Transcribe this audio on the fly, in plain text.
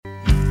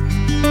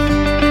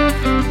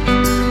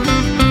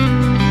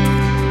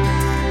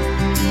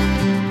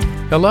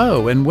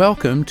Hello, and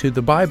welcome to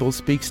the Bible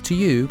Speaks to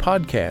You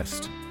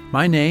podcast.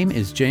 My name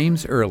is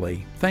James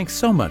Early. Thanks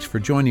so much for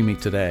joining me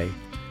today.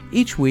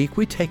 Each week,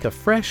 we take a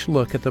fresh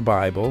look at the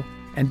Bible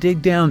and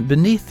dig down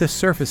beneath the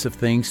surface of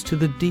things to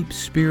the deep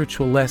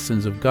spiritual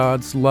lessons of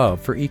God's love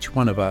for each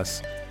one of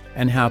us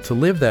and how to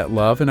live that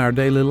love in our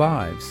daily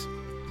lives.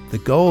 The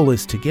goal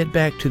is to get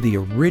back to the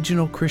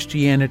original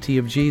Christianity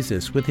of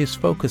Jesus with his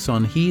focus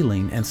on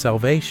healing and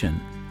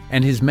salvation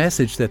and his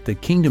message that the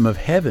kingdom of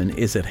heaven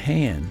is at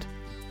hand.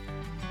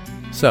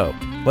 So,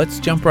 let's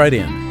jump right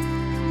in.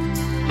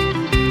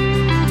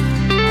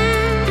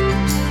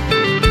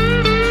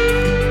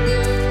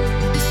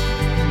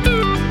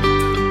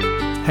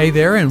 Hey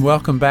there, and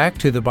welcome back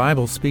to the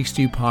Bible Speaks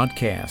to You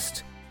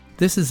podcast.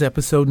 This is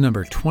episode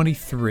number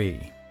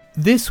 23.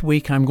 This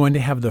week I'm going to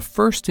have the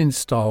first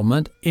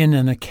installment in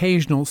an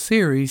occasional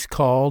series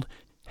called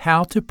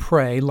How to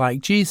Pray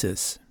Like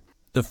Jesus.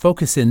 The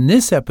focus in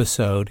this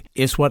episode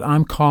is what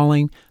I'm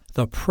calling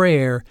the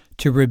prayer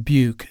to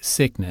rebuke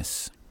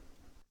sickness.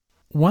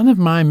 One of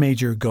my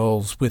major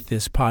goals with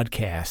this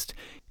podcast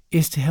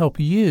is to help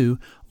you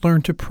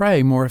learn to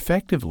pray more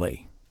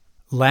effectively.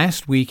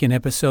 Last week in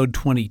episode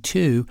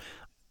 22,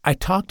 I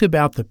talked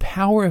about the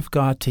power of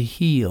God to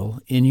heal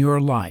in your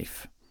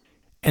life.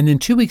 And then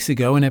 2 weeks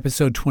ago in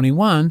episode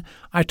 21,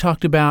 I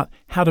talked about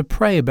how to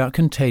pray about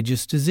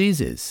contagious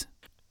diseases.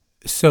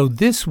 So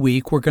this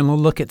week, we're going to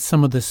look at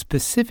some of the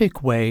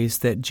specific ways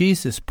that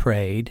Jesus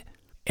prayed.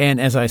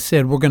 And as I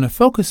said, we're going to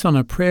focus on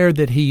a prayer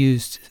that he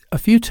used a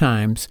few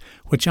times,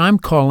 which I'm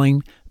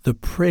calling the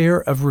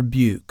prayer of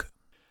rebuke.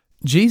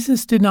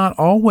 Jesus did not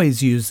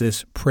always use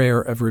this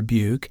prayer of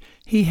rebuke.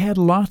 He had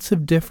lots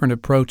of different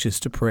approaches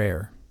to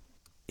prayer.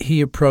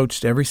 He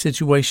approached every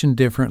situation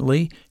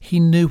differently. He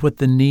knew what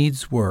the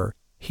needs were.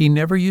 He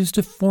never used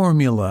a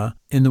formula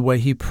in the way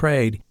he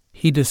prayed.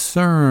 He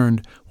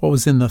discerned what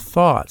was in the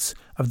thoughts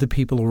of the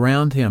people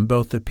around him,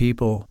 both the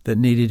people that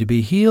needed to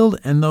be healed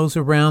and those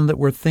around that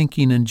were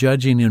thinking and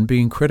judging and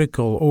being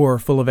critical or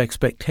full of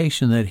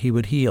expectation that he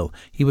would heal.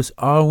 He was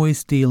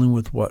always dealing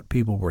with what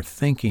people were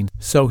thinking.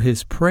 So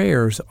his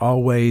prayers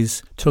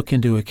always took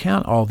into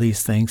account all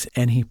these things,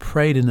 and he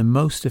prayed in the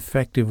most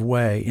effective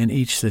way in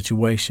each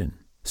situation.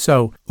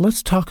 So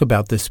let's talk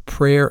about this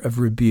prayer of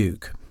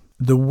rebuke.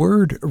 The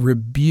word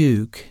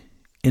rebuke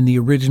in the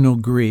original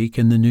Greek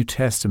in the New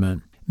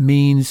Testament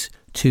means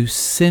to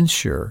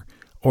censure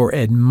or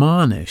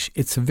admonish.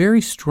 It's a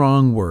very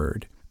strong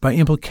word. By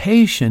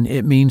implication,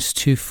 it means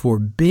to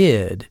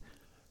forbid.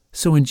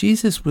 So when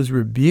Jesus was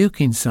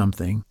rebuking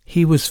something,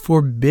 he was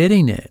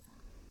forbidding it.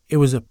 It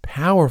was a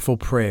powerful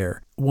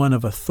prayer, one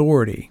of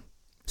authority.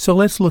 So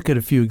let's look at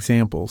a few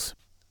examples.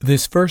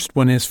 This first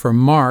one is from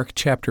Mark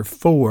chapter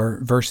 4,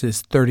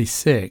 verses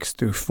 36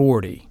 through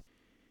 40.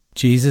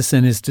 Jesus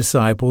and his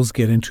disciples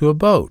get into a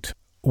boat.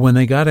 When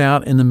they got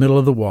out in the middle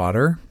of the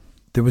water,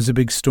 there was a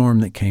big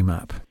storm that came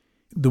up.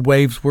 The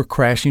waves were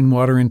crashing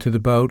water into the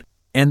boat,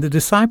 and the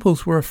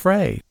disciples were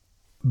afraid.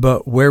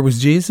 But where was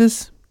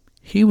Jesus?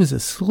 He was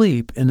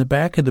asleep in the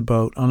back of the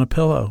boat on a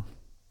pillow.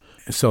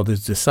 So the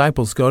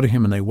disciples go to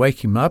him and they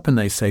wake him up and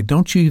they say,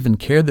 "Don't you even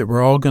care that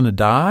we're all going to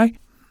die?"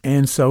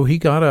 And so he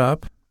got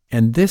up,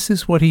 and this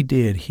is what he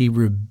did. He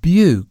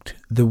rebuked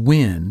the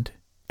wind,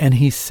 and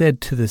he said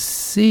to the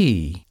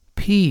sea,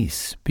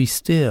 "Peace, be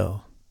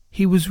still."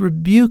 He was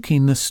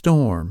rebuking the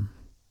storm.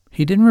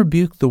 He didn't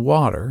rebuke the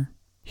water.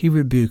 He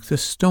rebuked the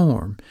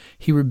storm.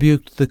 He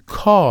rebuked the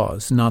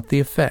cause, not the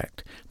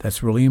effect.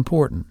 That's really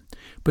important.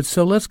 But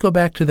so let's go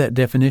back to that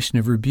definition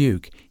of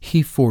rebuke.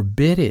 He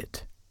forbid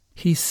it.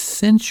 He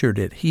censured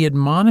it. He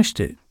admonished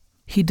it.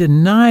 He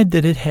denied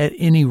that it had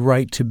any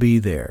right to be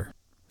there.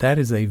 That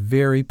is a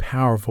very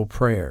powerful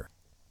prayer.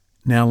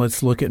 Now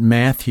let's look at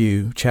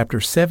Matthew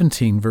chapter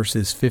 17,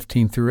 verses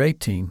 15 through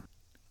 18.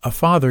 A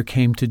father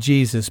came to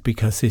Jesus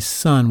because his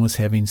son was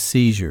having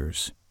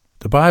seizures.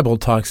 The Bible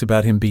talks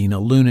about him being a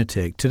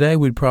lunatic. Today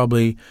we'd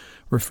probably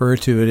refer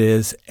to it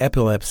as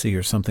epilepsy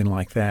or something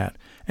like that.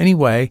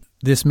 Anyway,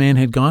 this man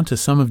had gone to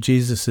some of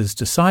Jesus'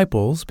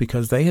 disciples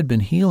because they had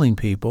been healing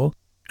people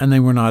and they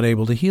were not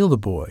able to heal the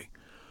boy.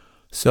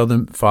 So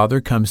the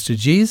father comes to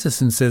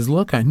Jesus and says,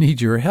 "Look, I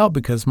need your help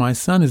because my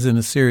son is in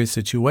a serious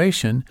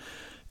situation."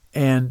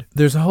 And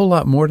there's a whole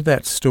lot more to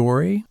that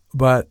story,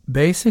 but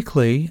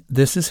basically,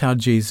 this is how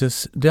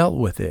Jesus dealt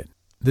with it.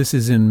 This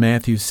is in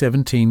Matthew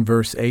 17,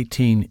 verse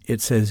 18.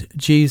 It says,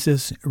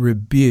 Jesus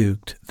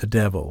rebuked the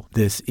devil,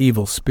 this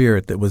evil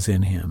spirit that was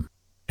in him.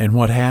 And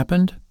what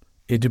happened?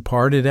 It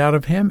departed out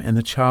of him, and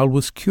the child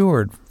was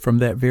cured from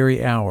that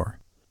very hour.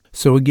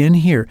 So again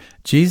here,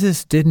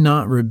 Jesus did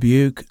not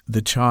rebuke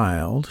the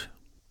child.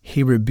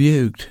 He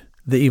rebuked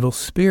the evil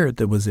spirit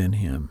that was in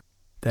him.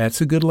 That's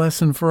a good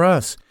lesson for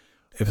us.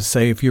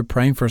 If you're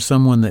praying for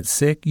someone that's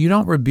sick, you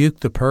don't rebuke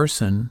the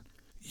person,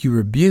 you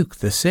rebuke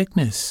the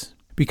sickness,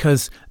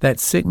 because that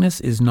sickness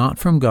is not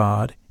from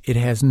God. It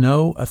has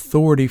no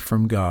authority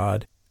from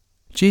God.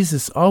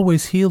 Jesus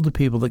always healed the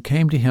people that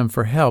came to him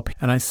for help.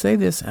 And I say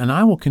this, and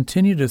I will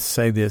continue to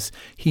say this.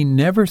 He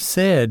never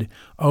said,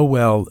 oh,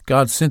 well,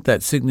 God sent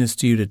that sickness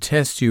to you to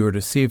test you or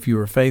to see if you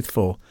were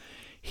faithful.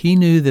 He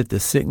knew that the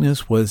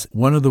sickness was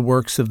one of the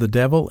works of the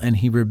devil, and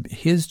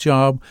his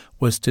job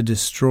was to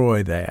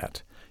destroy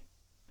that.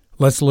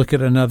 Let's look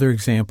at another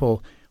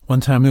example. One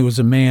time there was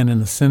a man in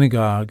the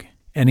synagogue,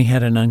 and he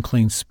had an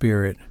unclean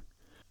spirit.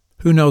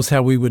 Who knows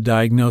how we would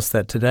diagnose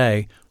that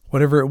today?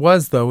 Whatever it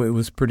was, though, it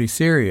was pretty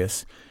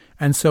serious.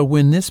 And so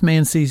when this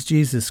man sees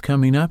Jesus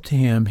coming up to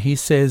him, he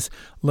says,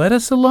 "Let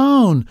us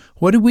alone.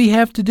 What do we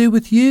have to do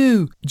with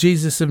you,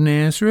 Jesus of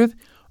Nazareth?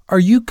 Are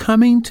you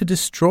coming to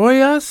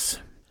destroy us?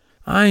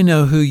 I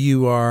know who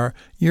you are.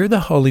 You're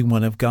the Holy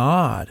One of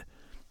God."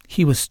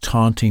 He was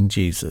taunting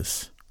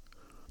Jesus.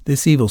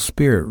 This evil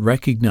spirit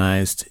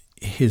recognized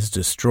his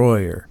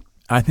destroyer.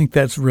 I think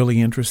that's really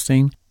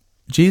interesting.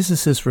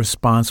 Jesus'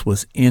 response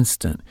was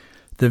instant.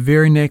 The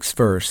very next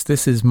verse,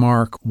 this is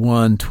Mark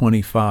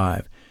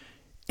 1:25.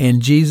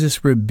 And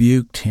Jesus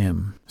rebuked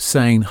him,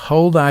 saying,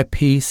 "Hold thy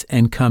peace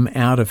and come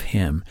out of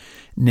him."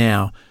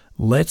 Now,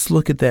 let's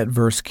look at that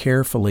verse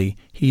carefully.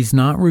 He's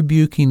not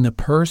rebuking the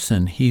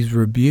person. He's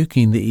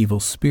rebuking the evil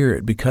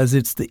spirit, because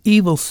it's the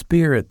evil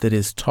spirit that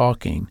is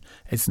talking.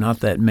 It's not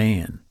that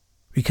man.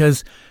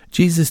 Because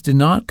Jesus did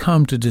not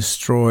come to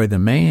destroy the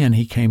man.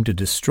 He came to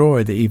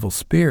destroy the evil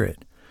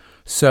spirit.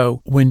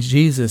 So when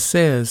Jesus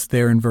says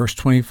there in verse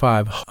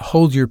 25,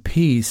 hold your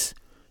peace,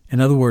 in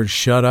other words,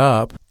 shut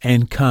up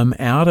and come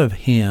out of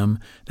him,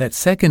 that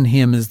second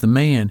him is the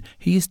man.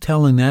 He's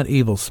telling that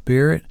evil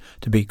spirit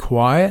to be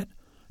quiet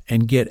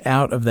and get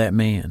out of that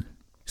man.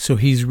 So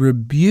he's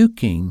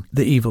rebuking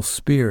the evil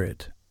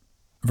spirit.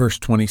 Verse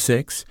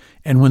 26,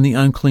 and when the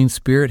unclean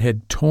spirit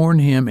had torn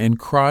him and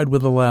cried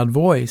with a loud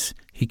voice,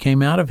 he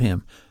came out of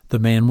him. The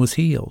man was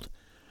healed.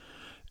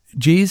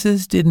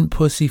 Jesus didn't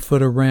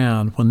pussyfoot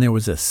around when there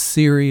was a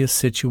serious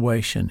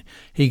situation.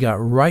 He got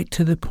right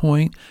to the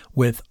point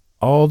with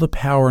all the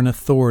power and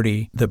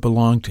authority that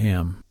belonged to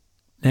him.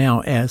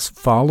 Now, as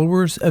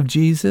followers of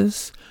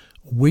Jesus,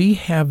 we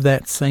have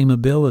that same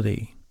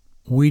ability.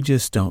 We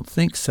just don't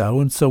think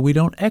so, and so we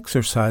don't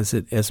exercise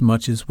it as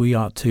much as we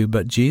ought to.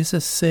 But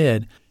Jesus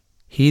said,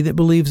 "He that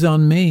believes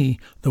on me,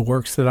 the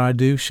works that I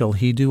do shall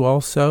he do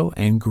also,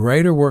 and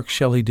greater works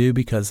shall he do,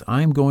 because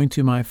I am going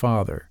to my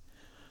Father."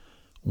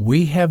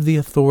 We have the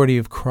authority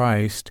of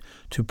Christ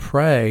to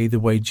pray the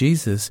way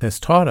Jesus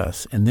has taught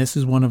us, and this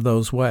is one of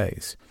those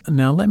ways.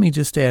 Now, let me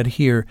just add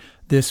here,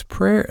 this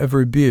prayer of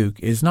rebuke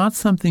is not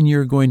something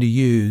you're going to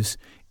use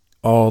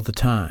all the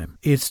time.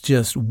 It's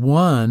just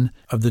one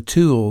of the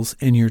tools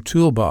in your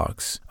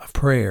toolbox of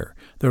prayer.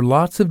 There are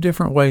lots of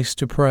different ways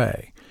to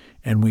pray,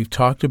 and we've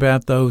talked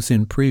about those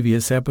in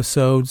previous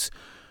episodes.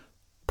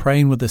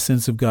 Praying with a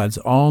sense of God's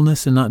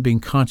allness and not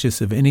being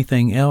conscious of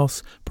anything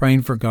else,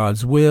 praying for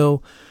God's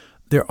will.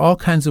 There are all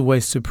kinds of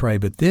ways to pray,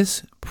 but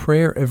this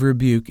prayer of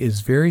rebuke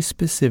is very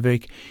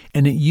specific,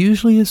 and it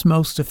usually is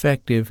most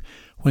effective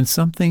when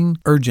something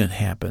urgent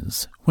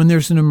happens, when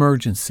there's an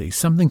emergency,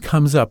 something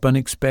comes up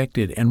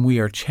unexpected, and we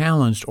are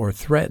challenged or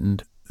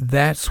threatened.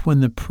 That's when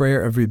the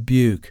prayer of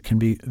rebuke can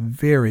be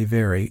very,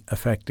 very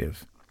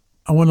effective.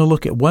 I want to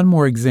look at one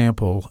more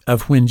example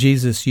of when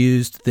Jesus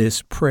used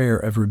this prayer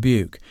of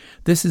rebuke.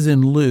 This is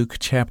in Luke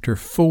chapter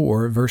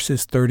 4,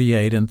 verses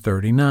 38 and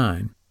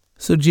 39.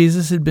 So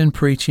Jesus had been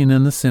preaching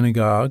in the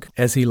synagogue,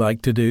 as he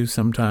liked to do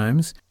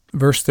sometimes.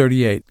 Verse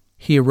 38,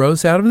 he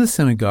arose out of the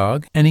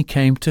synagogue, and he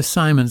came to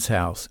Simon's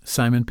house,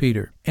 Simon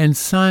Peter. And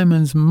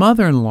Simon's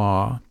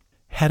mother-in-law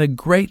had a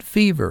great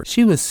fever.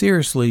 She was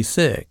seriously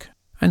sick.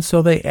 And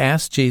so they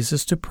asked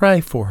Jesus to pray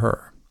for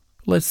her.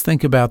 Let's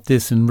think about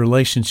this in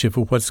relationship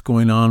with what's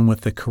going on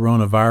with the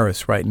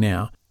coronavirus right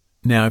now.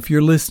 Now, if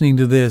you're listening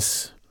to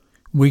this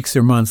weeks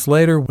or months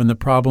later, when the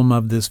problem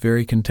of this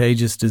very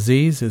contagious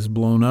disease is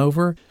blown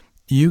over,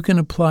 you can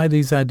apply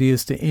these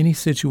ideas to any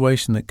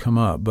situation that come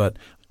up. But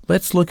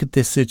let's look at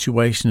this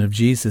situation of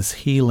Jesus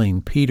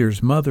healing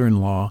Peter's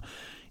mother-in-law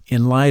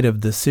in light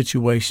of the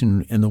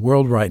situation in the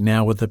world right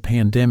now with the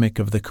pandemic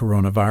of the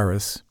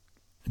coronavirus.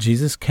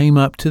 Jesus came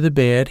up to the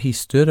bed. He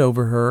stood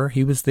over her.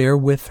 He was there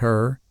with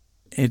her.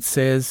 It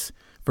says,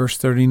 verse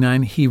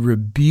 39, he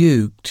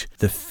rebuked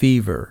the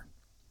fever.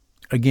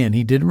 Again,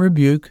 he didn't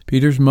rebuke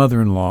Peter's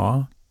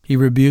mother-in-law. He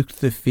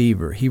rebuked the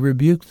fever. He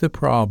rebuked the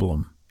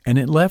problem. And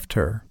it left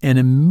her. And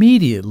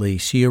immediately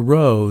she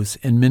arose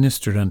and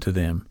ministered unto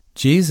them.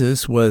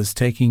 Jesus was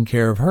taking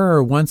care of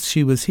her. Once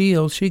she was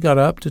healed, she got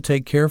up to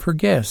take care of her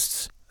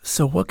guests.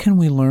 So what can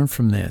we learn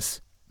from this?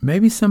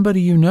 Maybe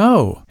somebody you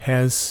know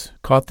has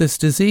caught this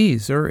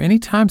disease, or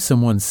anytime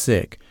someone's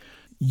sick.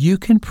 You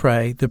can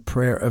pray the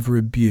prayer of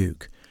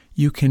rebuke.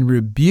 You can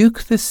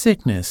rebuke the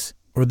sickness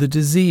or the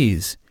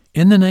disease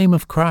in the name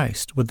of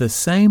Christ with the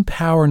same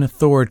power and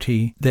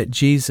authority that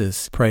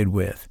Jesus prayed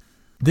with.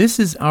 This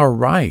is our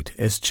right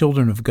as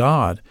children of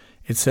God.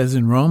 It says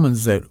in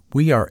Romans that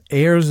we are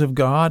heirs of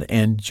God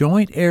and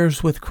joint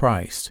heirs with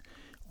Christ.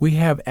 We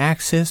have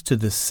access to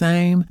the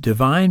same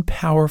divine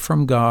power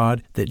from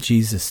God that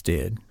Jesus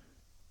did.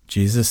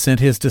 Jesus sent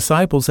his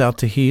disciples out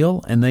to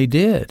heal, and they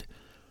did.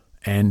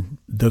 And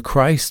the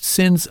Christ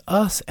sends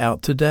us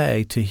out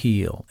today to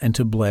heal and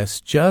to bless,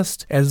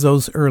 just as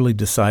those early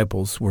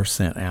disciples were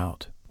sent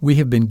out. We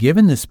have been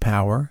given this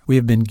power, we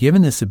have been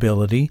given this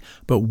ability,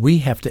 but we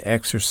have to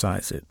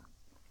exercise it.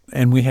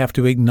 And we have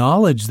to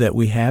acknowledge that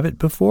we have it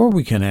before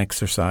we can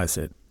exercise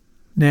it.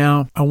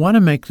 Now, I want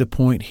to make the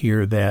point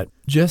here that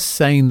just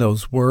saying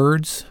those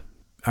words,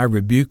 I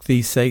rebuke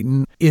thee,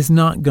 Satan, is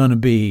not going to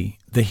be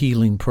the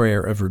healing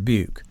prayer of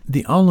rebuke.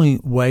 The only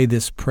way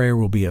this prayer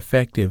will be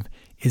effective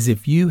is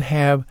if you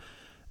have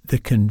the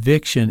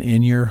conviction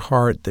in your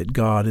heart that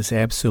God is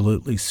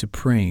absolutely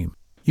supreme.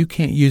 You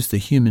can't use the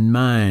human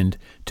mind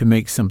to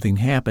make something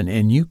happen,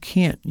 and you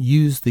can't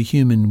use the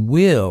human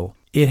will.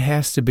 It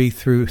has to be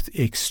through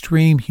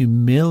extreme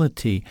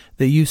humility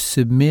that you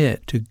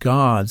submit to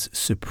God's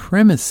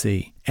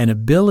supremacy and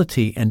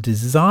ability and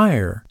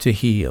desire to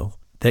heal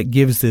that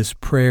gives this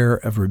prayer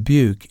of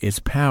rebuke its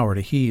power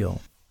to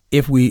heal.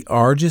 If we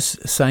are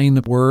just saying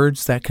the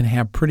words, that can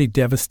have pretty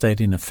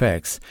devastating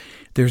effects.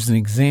 There's an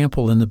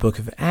example in the book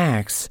of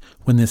Acts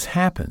when this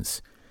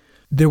happens.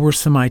 There were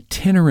some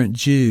itinerant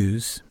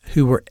Jews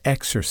who were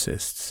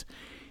exorcists,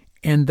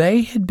 and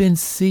they had been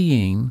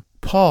seeing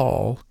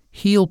Paul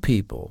heal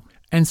people.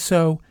 And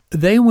so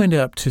they went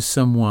up to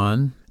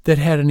someone that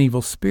had an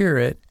evil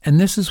spirit, and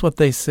this is what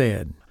they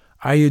said: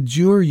 I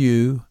adjure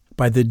you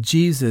by the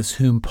Jesus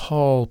whom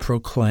Paul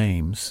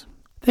proclaims.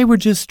 They were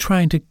just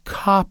trying to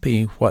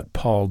copy what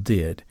Paul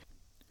did.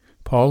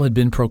 Paul had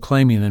been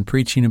proclaiming and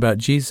preaching about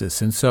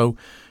Jesus, and so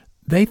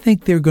they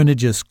think they're going to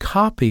just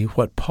copy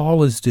what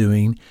Paul is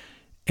doing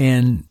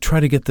and try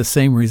to get the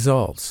same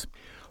results.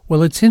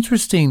 Well, it's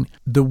interesting,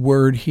 the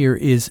word here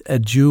is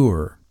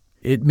adjure.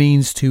 It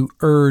means to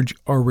urge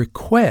or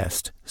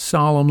request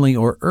solemnly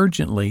or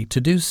urgently to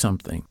do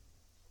something.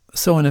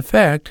 So in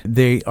effect,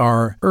 they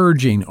are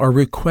urging or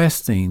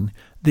requesting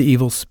the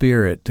evil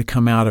spirit to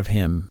come out of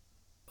him.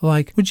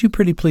 Like, would you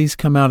pretty please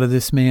come out of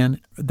this man?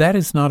 That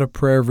is not a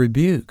prayer of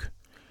rebuke.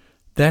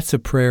 That's a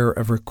prayer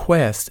of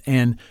request,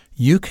 and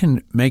you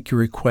can make your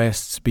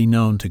requests be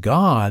known to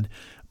God,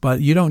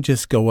 but you don't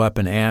just go up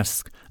and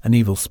ask an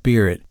evil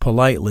spirit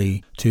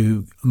politely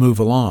to move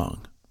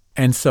along.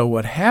 And so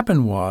what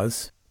happened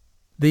was,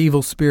 the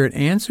evil spirit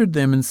answered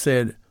them and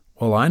said,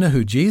 well, I know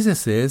who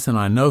Jesus is, and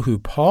I know who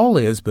Paul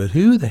is, but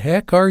who the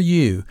heck are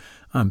you?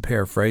 I'm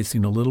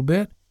paraphrasing a little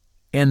bit.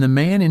 And the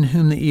man in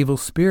whom the evil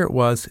spirit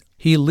was,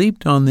 he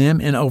leaped on them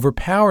and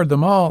overpowered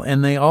them all,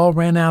 and they all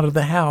ran out of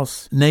the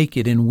house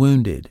naked and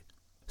wounded.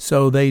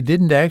 So they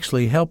didn't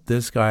actually help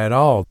this guy at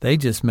all. They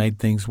just made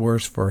things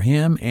worse for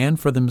him and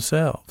for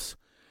themselves.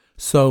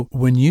 So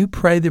when you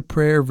pray the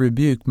prayer of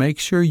rebuke, make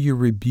sure you're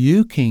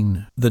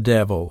rebuking the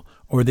devil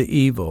or the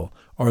evil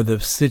or the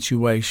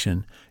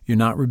situation. You're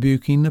not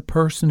rebuking the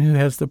person who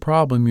has the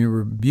problem. You're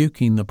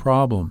rebuking the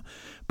problem.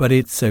 But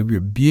it's a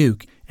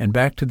rebuke. And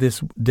back to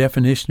this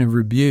definition of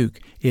rebuke,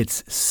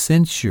 it's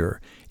censure.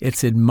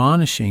 It's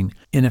admonishing.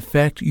 In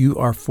effect, you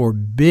are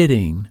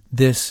forbidding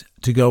this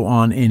to go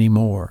on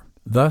anymore.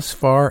 Thus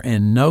far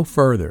and no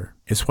further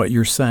is what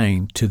you're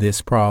saying to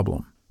this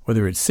problem.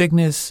 Whether it's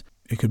sickness,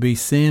 it could be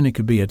sin, it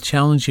could be a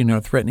challenging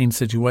or threatening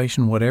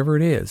situation, whatever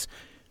it is.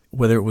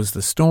 Whether it was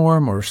the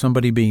storm or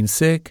somebody being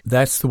sick,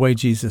 that's the way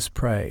Jesus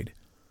prayed.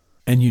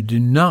 And you do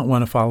not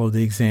want to follow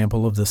the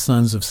example of the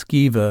sons of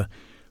Sceva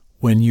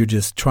when you're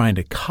just trying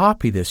to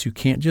copy this. You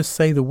can't just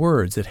say the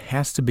words. It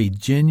has to be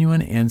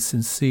genuine and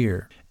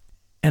sincere.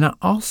 And I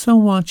also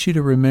want you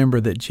to remember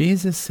that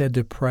Jesus said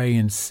to pray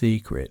in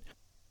secret.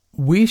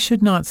 We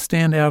should not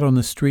stand out on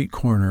the street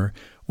corner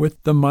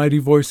with the mighty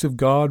voice of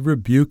God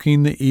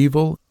rebuking the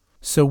evil.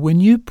 So when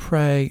you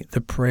pray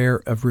the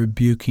prayer of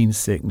rebuking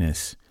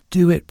sickness,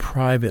 do it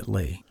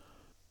privately.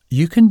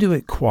 You can do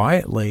it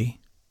quietly.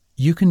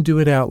 You can do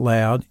it out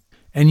loud.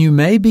 And you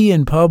may be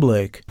in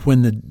public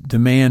when the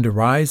demand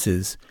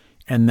arises,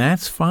 and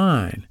that's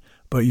fine.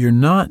 But you're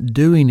not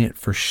doing it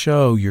for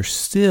show. You're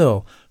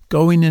still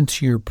going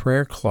into your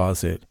prayer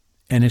closet,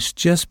 and it's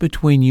just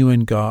between you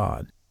and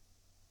God.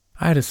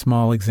 I had a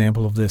small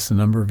example of this a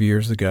number of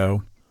years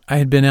ago. I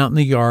had been out in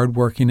the yard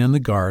working in the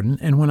garden,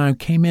 and when I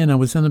came in, I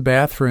was in the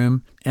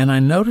bathroom, and I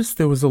noticed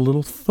there was a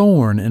little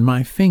thorn in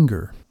my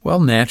finger. Well,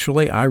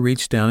 naturally, I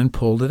reached down and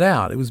pulled it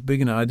out. It was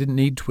big enough. I didn't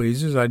need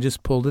tweezers. I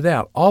just pulled it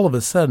out. All of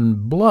a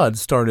sudden, blood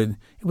started.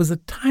 It was the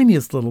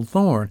tiniest little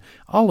thorn.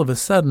 All of a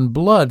sudden,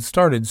 blood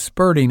started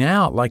spurting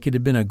out like it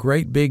had been a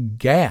great big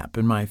gap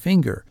in my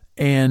finger.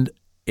 And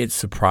it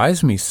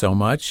surprised me so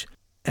much,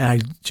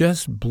 I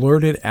just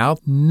blurted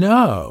out,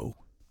 no.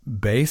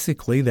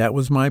 Basically, that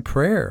was my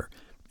prayer.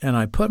 And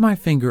I put my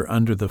finger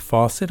under the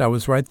faucet. I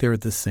was right there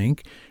at the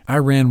sink. I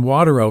ran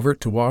water over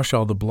it to wash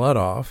all the blood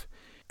off.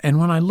 And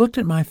when I looked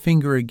at my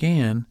finger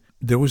again,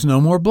 there was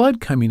no more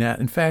blood coming out.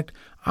 In fact,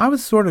 I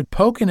was sort of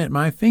poking at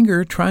my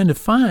finger trying to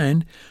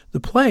find the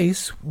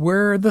place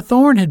where the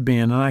thorn had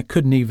been, and I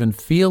couldn't even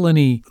feel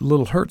any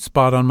little hurt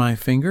spot on my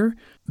finger.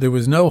 There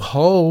was no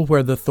hole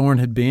where the thorn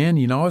had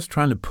been. I was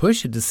trying to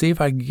push it to see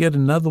if I could get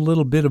another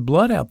little bit of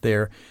blood out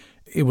there.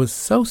 it was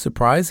so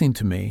surprising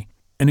to me,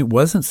 and it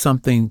wasn't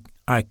something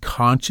I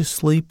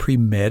consciously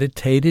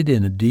premeditated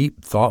in a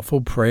deep,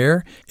 thoughtful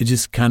prayer. It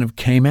just kind of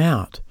came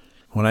out.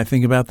 When I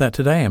think about that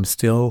today, I'm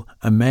still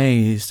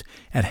amazed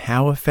at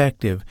how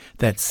effective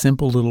that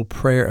simple little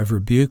prayer of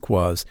rebuke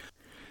was.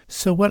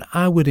 So what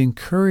I would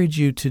encourage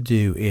you to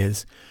do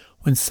is,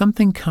 when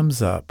something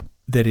comes up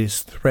that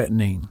is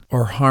threatening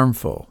or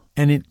harmful,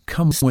 and it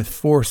comes with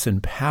force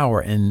and power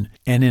and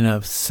in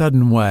a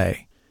sudden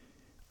way,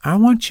 I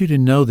want you to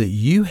know that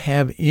you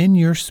have in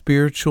your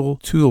spiritual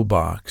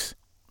toolbox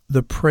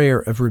the prayer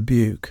of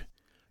rebuke.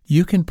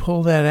 You can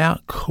pull that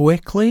out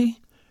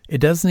quickly. It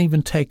doesn't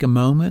even take a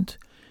moment.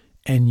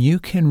 And you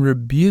can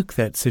rebuke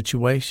that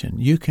situation.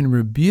 You can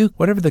rebuke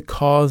whatever the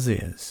cause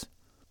is.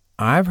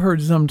 I've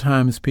heard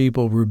sometimes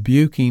people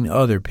rebuking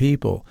other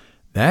people.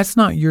 That's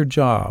not your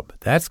job.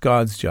 That's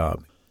God's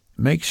job.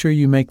 Make sure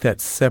you make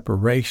that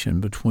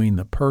separation between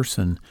the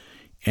person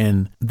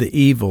and the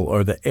evil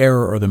or the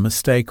error or the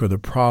mistake or the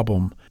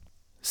problem.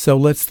 So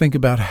let's think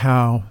about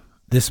how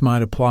this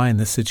might apply in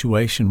this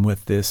situation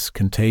with this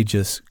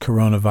contagious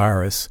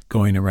coronavirus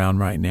going around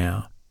right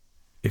now.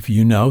 If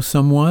you know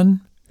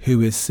someone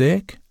who is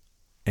sick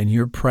and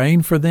you're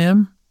praying for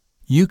them,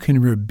 you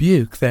can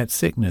rebuke that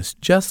sickness,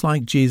 just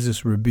like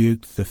Jesus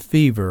rebuked the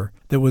fever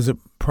that was a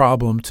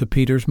problem to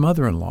Peter's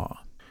mother-in-law.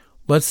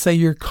 Let's say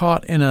you're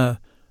caught in an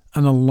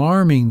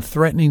alarming,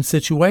 threatening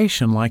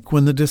situation, like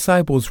when the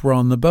disciples were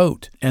on the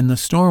boat and the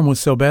storm was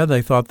so bad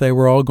they thought they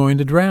were all going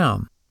to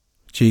drown.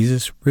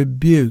 Jesus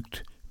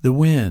rebuked the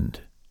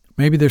wind.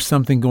 Maybe there's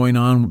something going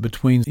on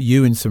between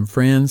you and some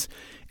friends,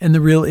 and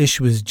the real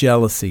issue is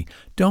jealousy.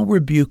 Don't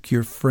rebuke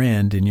your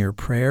friend in your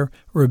prayer.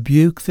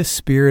 Rebuke the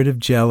spirit of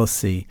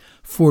jealousy.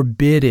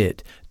 Forbid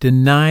it.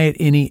 Deny it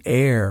any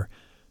air.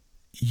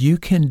 You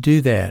can do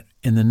that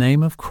in the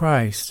name of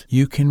Christ.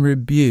 You can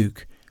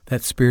rebuke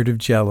that spirit of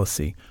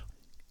jealousy,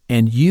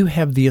 and you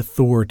have the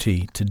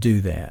authority to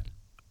do that.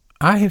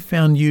 I have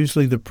found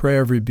usually the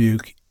prayer of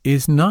rebuke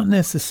is not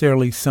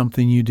necessarily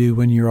something you do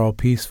when you're all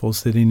peaceful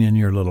sitting in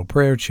your little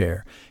prayer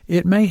chair.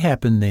 It may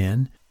happen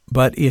then,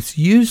 but it's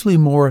usually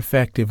more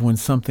effective when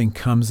something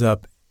comes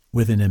up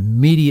with an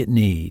immediate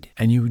need,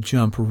 and you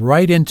jump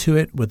right into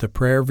it with a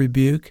prayer of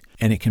rebuke,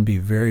 and it can be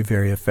very,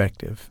 very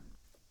effective.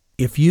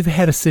 If you've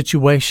had a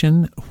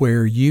situation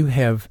where you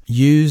have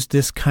used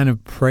this kind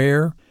of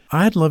prayer,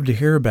 I'd love to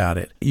hear about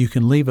it. You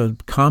can leave a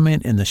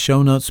comment in the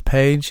show notes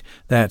page.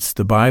 That's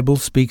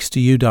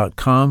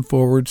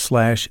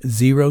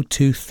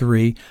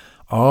thebiblespeakstoyou.com/023.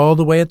 All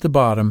the way at the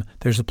bottom,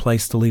 there's a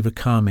place to leave a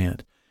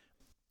comment.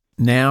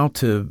 Now,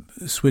 to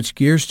switch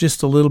gears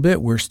just a little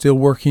bit, we're still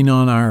working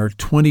on our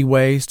 20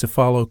 ways to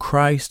follow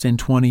Christ in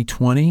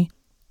 2020.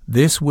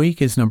 This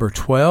week is number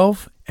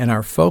 12, and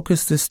our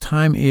focus this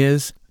time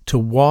is to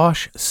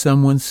wash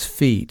someone's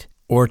feet,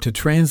 or to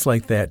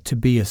translate that, to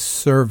be a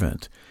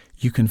servant.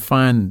 You can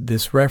find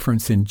this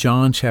reference in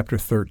John chapter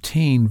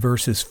 13,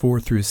 verses 4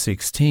 through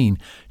 16.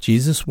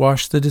 Jesus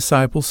washed the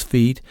disciples'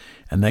 feet,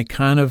 and they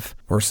kind of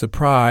were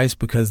surprised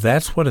because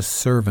that's what a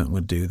servant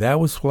would do.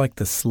 That was like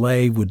the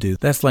slave would do.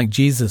 That's like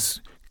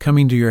Jesus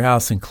coming to your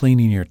house and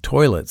cleaning your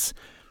toilets.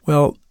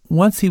 Well,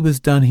 once he was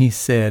done, he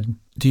said,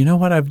 "Do you know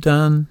what I've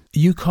done?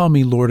 You call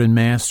me Lord and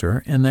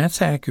Master, and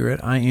that's accurate.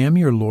 I am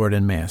your Lord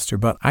and Master,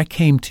 but I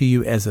came to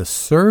you as a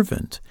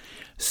servant.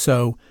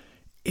 So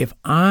if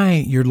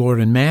I, your Lord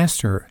and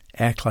Master,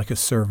 act like a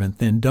servant,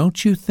 then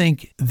don't you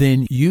think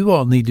then you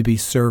all need to be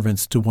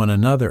servants to one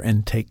another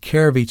and take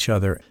care of each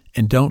other,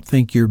 and don't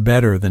think you're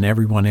better than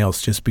everyone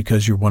else just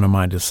because you're one of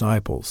my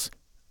disciples."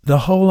 The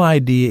whole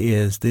idea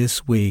is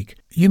this week,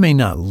 you may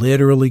not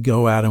literally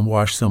go out and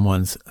wash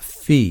someone's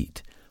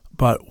feet,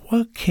 but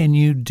what can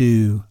you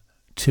do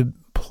to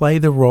play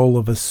the role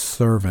of a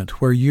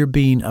servant where you're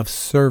being of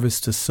service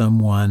to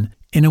someone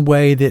in a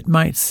way that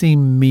might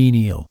seem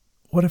menial?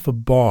 What if a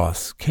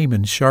boss came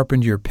and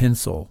sharpened your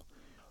pencil?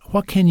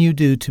 What can you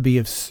do to be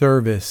of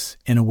service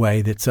in a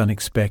way that's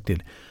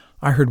unexpected?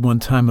 I heard one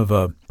time of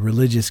a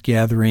religious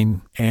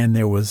gathering, and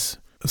there was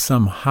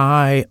some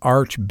high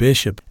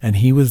archbishop, and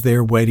he was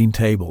there waiting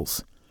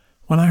tables.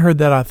 When I heard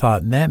that, I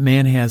thought, that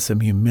man has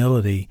some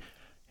humility.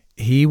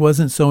 He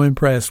wasn't so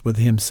impressed with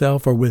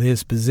himself or with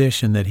his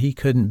position that he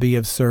couldn't be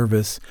of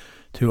service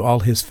to all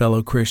his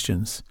fellow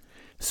Christians.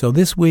 So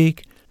this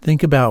week,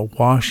 think about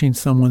washing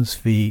someone's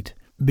feet,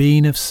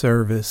 being of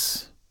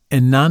service,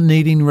 and not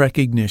needing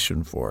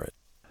recognition for it.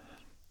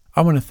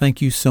 I want to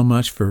thank you so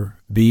much for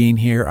being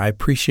here. I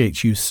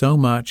appreciate you so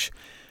much.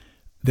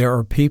 There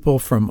are people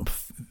from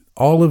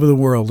all over the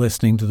world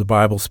listening to the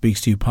Bible Speaks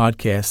to You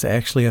podcast.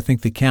 Actually, I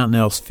think the count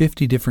now is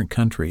 50 different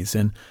countries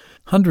and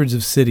hundreds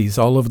of cities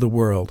all over the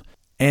world.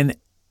 And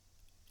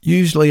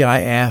usually I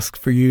ask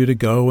for you to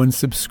go and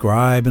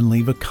subscribe and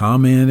leave a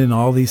comment and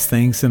all these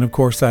things. And of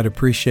course, I'd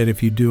appreciate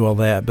if you do all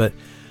that. But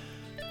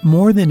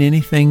more than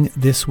anything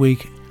this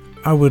week,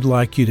 I would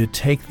like you to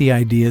take the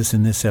ideas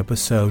in this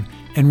episode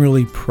and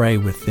really pray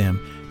with them.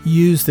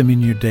 Use them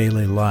in your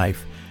daily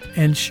life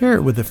and share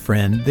it with a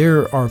friend.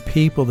 There are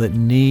people that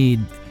need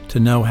to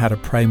know how to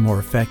pray more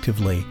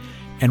effectively.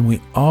 and we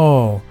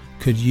all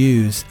could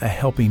use a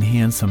helping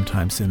hand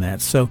sometimes in that.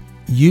 So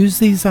use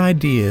these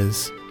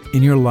ideas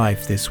in your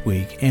life this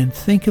week and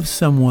think of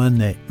someone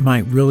that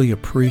might really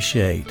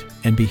appreciate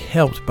and be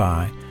helped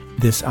by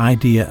this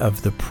idea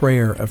of the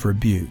prayer of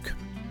rebuke.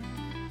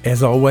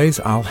 As always,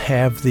 I'll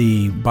have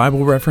the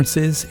Bible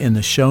references in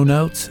the show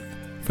notes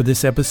for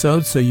this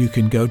episode, so you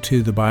can go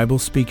to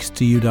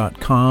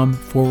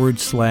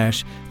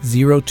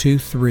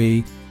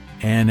thebiblespeakstoyou.com/023,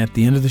 and at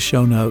the end of the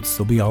show notes,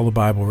 there'll be all the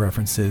Bible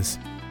references,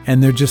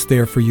 and they're just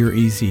there for your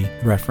easy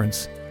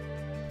reference.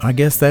 I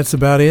guess that's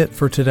about it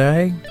for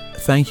today.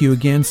 Thank you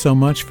again so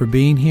much for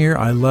being here.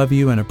 I love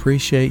you and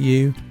appreciate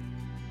you,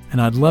 and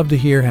I'd love to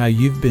hear how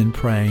you've been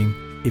praying,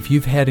 if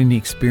you've had any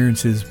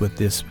experiences with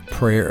this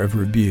prayer of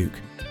rebuke.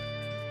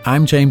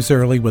 I'm James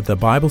Early with the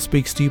Bible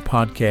Speaks to You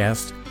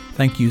podcast.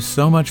 Thank you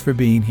so much for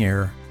being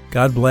here.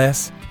 God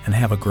bless and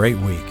have a great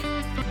week.